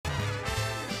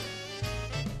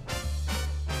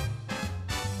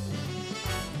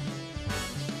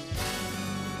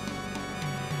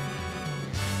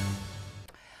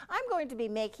going to be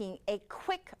making a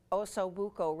quick osso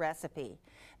buco recipe.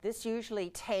 This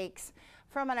usually takes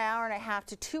from an hour and a half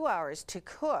to 2 hours to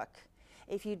cook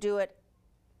if you do it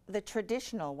the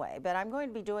traditional way, but I'm going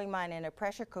to be doing mine in a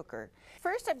pressure cooker.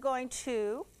 First, I'm going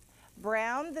to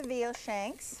brown the veal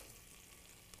shanks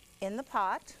in the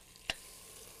pot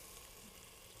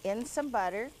in some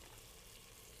butter.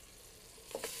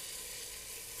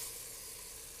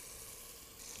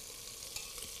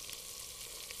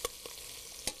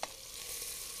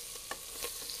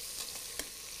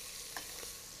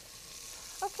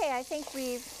 Okay, I think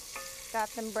we've got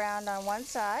them browned on one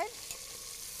side.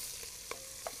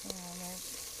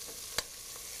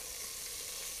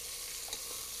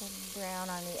 And brown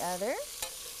on the other.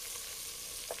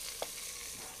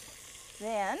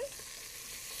 Then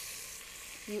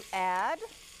you add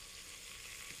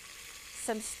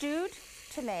some stewed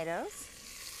tomatoes,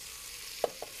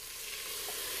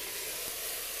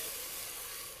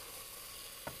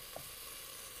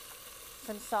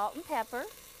 some salt and pepper,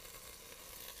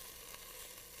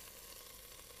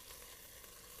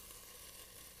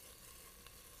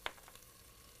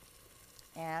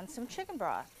 and some chicken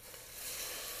broth.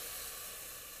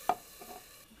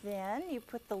 Then you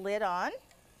put the lid on.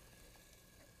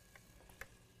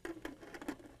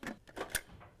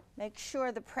 Make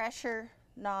sure the pressure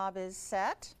knob is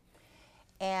set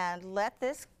and let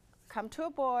this come to a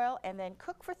boil and then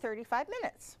cook for 35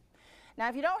 minutes. Now,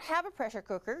 if you don't have a pressure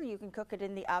cooker, you can cook it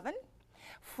in the oven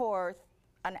for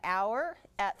an hour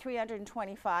at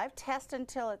 325. Test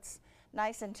until it's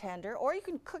nice and tender, or you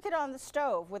can cook it on the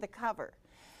stove with a cover.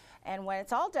 And when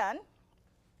it's all done,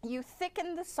 you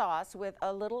thicken the sauce with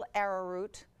a little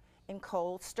arrowroot in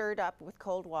cold, stirred up with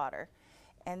cold water.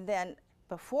 And then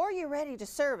before you're ready to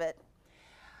serve it,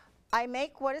 I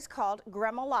make what is called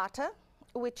gremolata,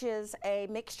 which is a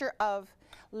mixture of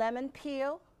lemon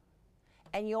peel,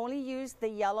 and you only use the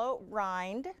yellow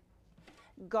rind,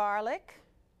 garlic,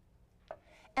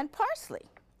 and parsley.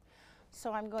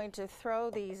 So I'm going to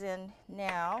throw these in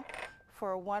now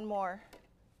for one more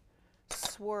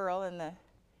swirl in the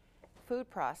food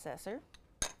processor.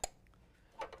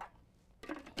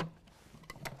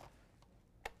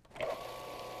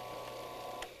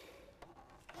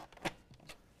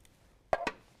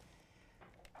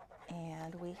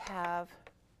 And we have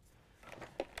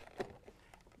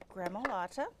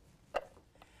gremolata,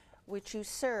 which you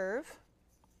serve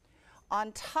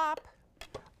on top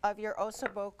of your osso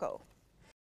buco.